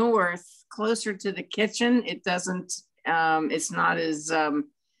to the north, closer to the kitchen, it doesn't, it's not as,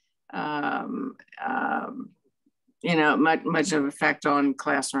 much of effect on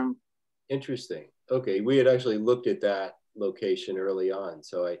classroom. Interesting. Okay, we had actually looked at that location early on,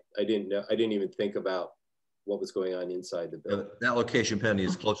 so I didn't even think about what was going on inside the building. That location, Penny,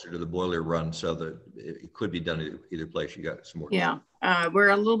 is closer to the boiler run, so that it could be done at either place. You got some more. Yeah,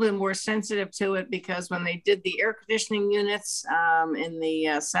 we're a little bit more sensitive to it because when they did the air conditioning units in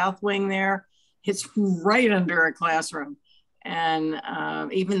the south wing there, it's right under a classroom. And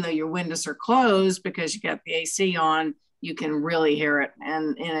even though your windows are closed because you got the AC on, you can really hear it,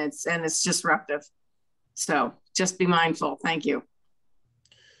 and it's disruptive. So just be mindful. Thank you.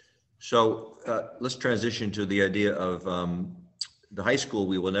 So let's transition to the idea of the high school.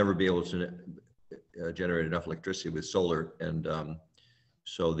 We will never be able to generate enough electricity with solar. And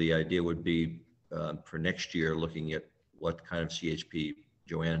so the idea would be for next year, looking at what kind of CHP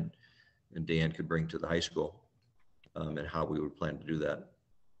Joanne and Dan could bring to the high school and how we would plan to do that.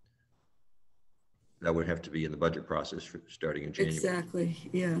 That would have to be in the budget process for starting in January. Exactly,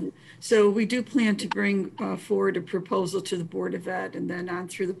 yeah. So we do plan to bring forward a proposal to the Board of Ed and then on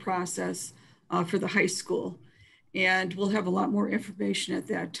through the process for the high school. And we'll have a lot more information at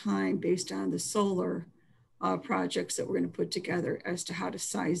that time based on the solar projects that we're going to put together as to how to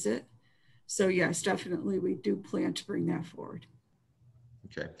size it. So yes, definitely we do plan to bring that forward.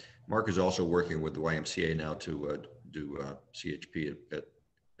 Okay. Mark is also working with the YMCA now to do CHP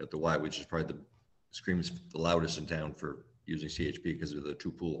at the Y, which is probably the screams the loudest in town for using CHP because of the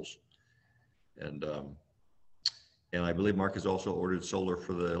two pools. And I believe Mark has also ordered solar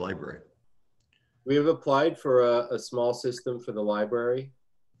for the library. We have applied for a small system for the library.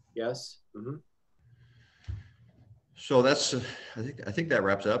 Yes. Mm-hmm. So that's, I think that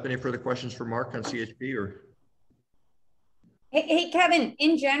wraps it up. Any further questions for Mark on CHP or? Hey, Kevin,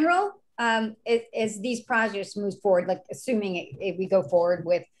 in general, as these projects move forward, like assuming if we go forward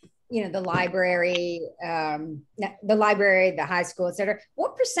with, the library, the high school, et cetera,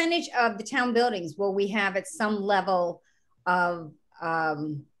 what percentage of the town buildings will we have at some level of?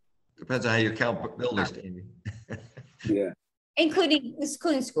 Depends on how you count buildings, Amy. Yeah. Including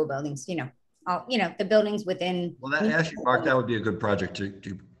school buildings, the buildings within. Well, that actually, Mark, that would be a good project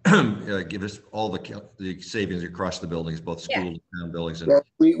to give us all the savings across the buildings, both school and town buildings. And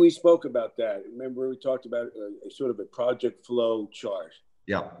we spoke about that. Remember, we talked about a sort of a project flow chart.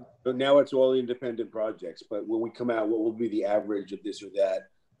 Yeah. But now it's all independent projects. But when we come out, what will be the average of this or that,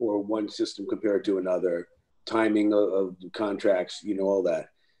 or one system compared to another, timing of contracts, all that.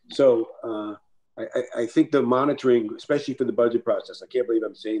 So I think the monitoring, especially for the budget process, I can't believe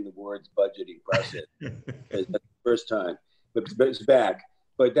I'm saying the words budgeting process. That's the first time, but it's back.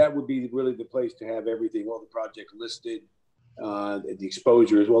 But that would be really the place to have everything, all the projects listed, the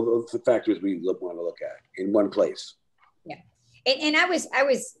exposures, well, the factors we want to look at in one place. Yeah. And I was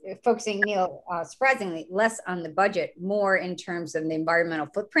focusing, Neil, surprisingly less on the budget, more in terms of the environmental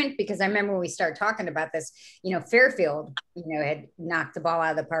footprint, because I remember when we started talking about this, Fairfield, had knocked the ball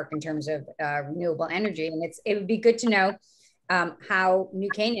out of the park in terms of renewable energy, and it would be good to know how New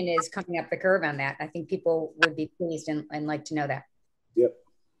Canaan is coming up the curve on that. I think people would be pleased and like to know that. Yep.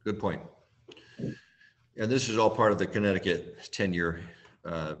 Good point. And this is all part of the Connecticut 10-year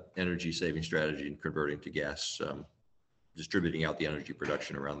energy saving strategy and converting to gas, distributing out the energy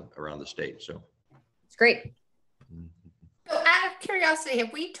production around the state. So it's great. So out of curiosity,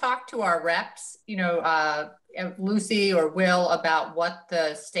 have we talked to our reps, Lucy or Will, about what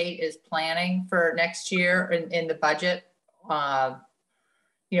the state is planning for next year in the budget,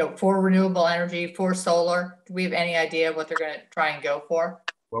 for renewable energy, for solar? Do we have any idea what they're going to try and go for?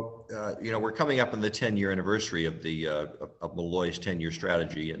 Well, we're coming up on the 10-year anniversary of the of Malloy's 10-year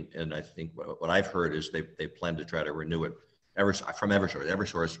strategy, and I think what I've heard is they plan to try to renew it. From Eversource.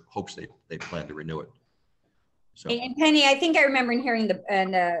 Eversource hopes they plan to renew it. So. And Penny, I think I remember hearing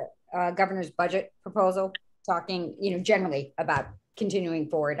the governor's budget proposal talking, generally about continuing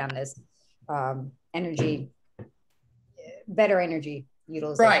forward on this better energy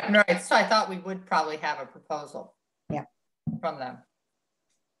utilization. Right. So I thought we would probably have a proposal. Yeah. From them.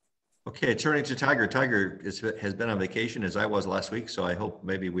 Okay, turning to Tiger. Tiger has been on vacation, as I was last week, so I hope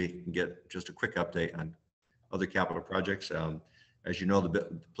maybe we can get just a quick update on other capital projects. As you know,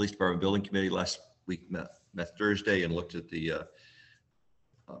 the Police Department Building Committee last week met Thursday and looked at the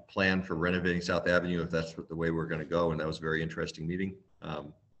plan for renovating South Avenue, if that's the way we're going to go, and that was a very interesting meeting.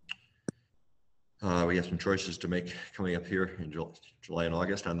 We have some choices to make coming up here in July and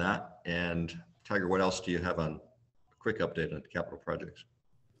August on that. And Tiger, what else do you have on a quick update on capital projects?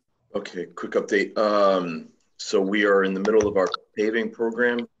 Okay, quick update. So we are in the middle of our paving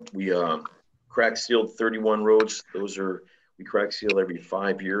program. We crack sealed 31 roads. We crack seal every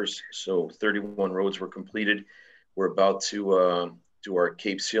 5 years. So 31 roads were completed. We're about to do our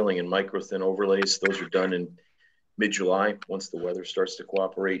Cape sealing and micro thin overlays. Those are done in mid-July. Once the weather starts to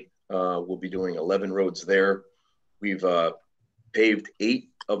cooperate, we'll be doing 11 roads there. We've paved 8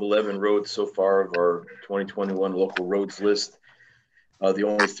 of 11 roads so far of our 2021 local roads list. The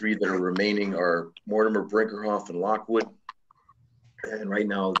only 3 that are remaining are Mortimer, Brinkerhoff, and Lockwood. And right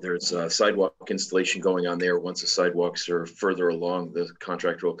now there's a sidewalk installation going on there. Once the sidewalks are further along, the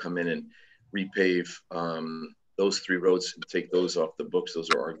contractor will come in and repave those 3 roads and take those off the books. Those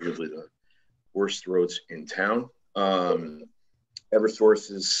are arguably the worst roads in town.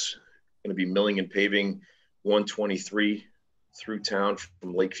 Eversource is going to be milling and paving 123 through town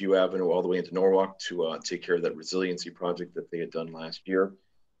from Lakeview Avenue all the way into Norwalk to take care of that resiliency project that they had done last year.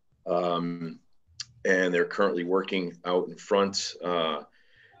 And they're currently working out in front,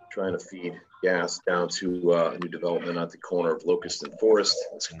 trying to feed gas down to a new development at the corner of Locust and Forest.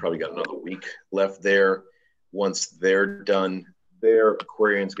 It's probably got another week left there. Once they're done, their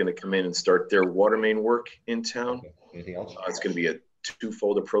Aquarian's going to come in and start their water main work in town. Anything else? It's going to be a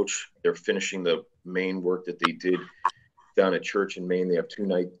twofold approach. They're finishing the main work that they did down at Church in Maine. They have 2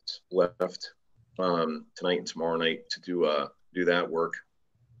 nights left, tonight and tomorrow night, to do that work.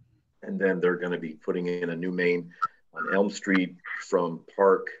 And then they're going to be putting in a new main on Elm Street from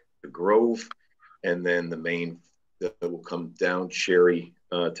Park to Grove, and then the main that will come down Cherry,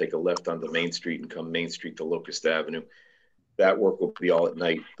 take a left onto Main Street and come Main Street to Locust Avenue. That work will be all at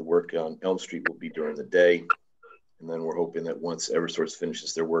night. The work on Elm Street will be during the day. And then we're hoping that once Eversource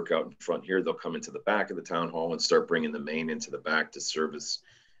finishes their work out in front here, they'll come into the back of the town hall and start bringing the main into the back to service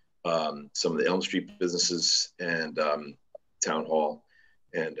some of the Elm Street businesses and town hall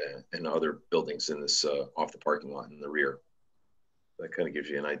and other buildings in this off the parking lot in the rear. That kind of gives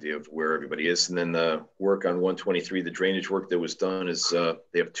you an idea of where everybody is. And then the work on 123, the drainage work that was done is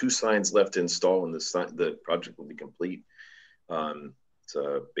they have 2 signs left to install, and the project will be complete.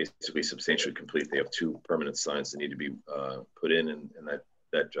 It's basically substantially complete. They have 2 permanent signs that need to be put in, and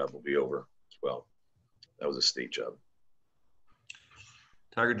that job will be over as well. That was a state job.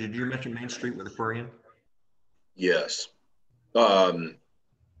 Tiger, did you mention Main Street with Aquarian? Yes.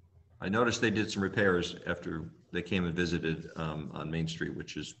 I noticed they did some repairs after they came and visited on Main Street,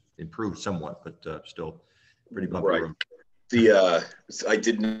 which is improved somewhat, but still pretty bumpy road. I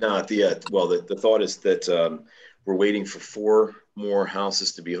did not. The thought is that we're waiting for 4 more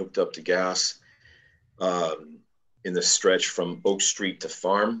houses to be hooked up to gas in the stretch from Oak Street to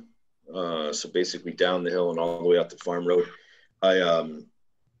Farm. So basically down the hill and all the way out to Farm Road.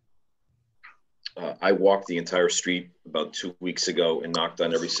 I walked the entire street about 2 weeks ago and knocked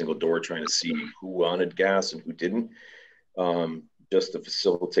on every single door trying to see who wanted gas and who didn't, just to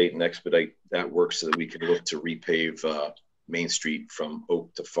facilitate and expedite that work so that we can look to repave Main Street from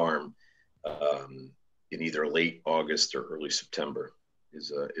Oak to Farm in either late August or early September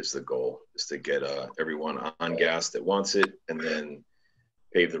is the goal, is to get everyone on gas that wants it, and then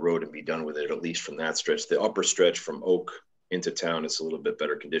pave the road and be done with it, at least from that stretch. The upper stretch from Oak into town is a little bit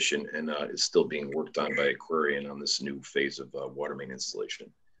better condition and is still being worked on by Aquarian on this new phase of water main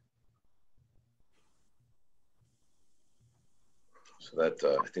installation. So that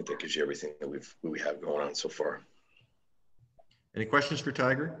I think that gives you everything that we have going on so far. Any questions for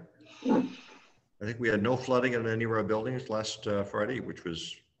Tiger? I think we had no flooding in any of our buildings last Friday, which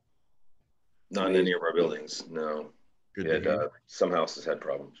was not in any of our buildings. No, good. Some houses had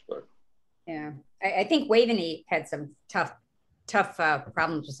problems, but yeah, I think Waveney had some tough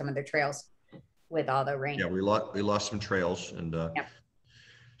problems with some of their trails with all the rain. Yeah, we lost some trails, and yep.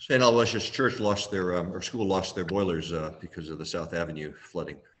 St. Aloysius Church lost their or school lost their boilers because of the South Avenue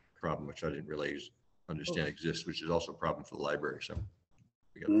flooding problem, which I didn't really understand exists, which is also a problem for the library. So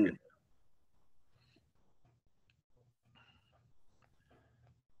we got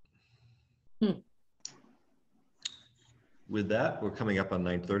With that, we're coming up on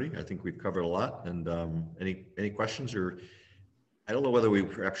 9:30. I think we've covered a lot. And any questions, or I don't know whether we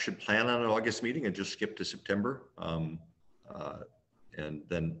perhaps should plan on an August meeting and just skip to September. And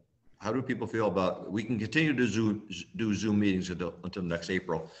then how do people feel about, we can continue to do Zoom meetings until next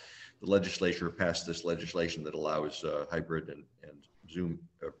April. The legislature passed this legislation that allows hybrid and Zoom,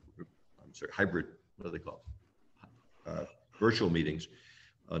 hybrid, what do they call it? Virtual meetings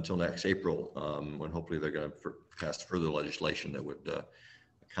until next April, when hopefully they're going to pass further legislation that would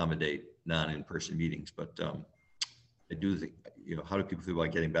accommodate non-in-person meetings. But I do think, how do people feel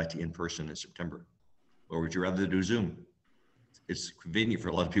about getting back to in-person in September? Or would you rather do Zoom? It's convenient for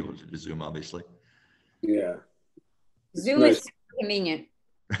a lot of people to do Zoom, obviously. Yeah. Zoom is convenient.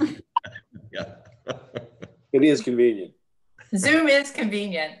 Yeah. It is convenient. Zoom is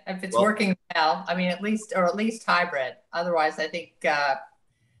convenient if it's working well. I mean, at least hybrid. Otherwise, I think, I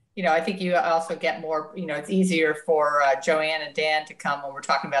think you also get more, it's easier for Joanne and Dan to come when we're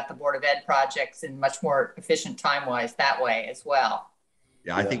talking about the Board of Ed projects, and much more efficient time-wise that way as well.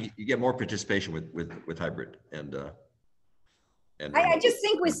 Yeah, I think you get more participation with hybrid and I just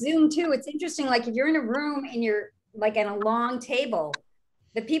think with Zoom too, it's interesting. Like if you're in a room and you're like at a long table,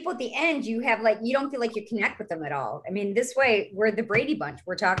 the people at the end, you have you don't feel like you connect with them at all. I mean, this way we're the Brady Bunch.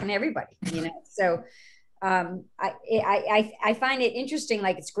 We're talking to everybody, So I find it interesting.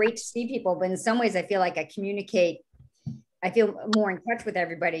 Like it's great to see people, but in some ways I feel like I feel more in touch with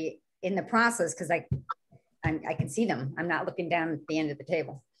everybody in the process because I can see them. I'm not looking down at the end of the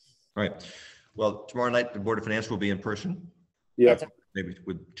table. All right. Well, tomorrow night, the Board of Finance will be in person. Yeah. Maybe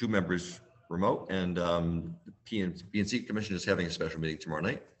with 2 members remote, and the P&C Commission is having a special meeting tomorrow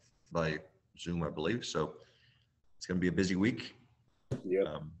night by Zoom, I believe. So it's going to be a busy week.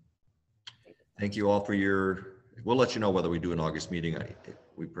 Yeah. Thank you all for we'll let you know whether we do an August meeting.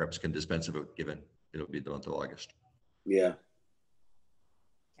 We perhaps can dispense of it, given it'll be the month of August. Yeah.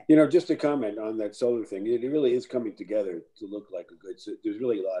 Just to comment on that solar thing, it really is coming together to look like there's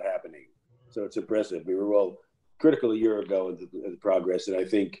really a lot happening. So it's impressive. We were all critical a year ago of the progress, and I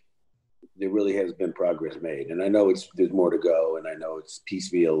think there really has been progress made. And I know there's more to go, and I know it's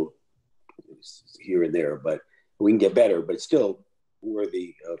piecemeal here and there, but we can get better, but it's still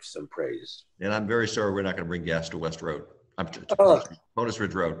worthy of some praise. And I'm very sorry we're not going to bring gas to West Road. Bonus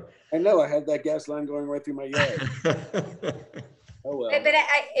Ridge Road. I know, I had that gas line going right through my yard. Oh well. But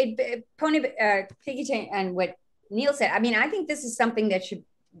piggyback on what Neil said, I mean, I think this is something that should,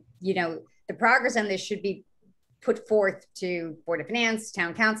 the progress on this should be put forth to Board of Finance,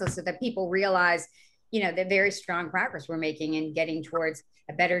 Town Council, so that people realize, the very strong progress we're making in getting towards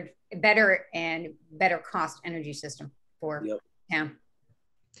a better and better cost energy system for town.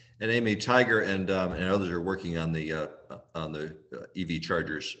 And Amy, Tiger and others are working on the EV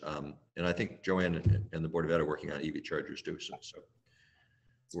chargers, and I think Joanne and the Board of Ed are working on EV chargers too. So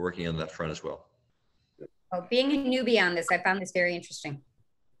we're working on that front as well. Well, being a newbie on this, I found this very interesting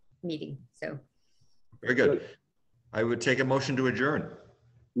meeting. So very good. I would take a motion to adjourn.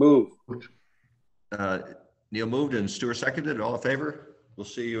 Move. Neil moved and Stuart seconded. All in favor? We'll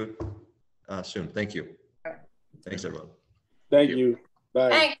see you soon. Thank you. Thanks, everyone. Thank you. Bye.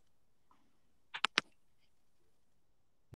 Thanks.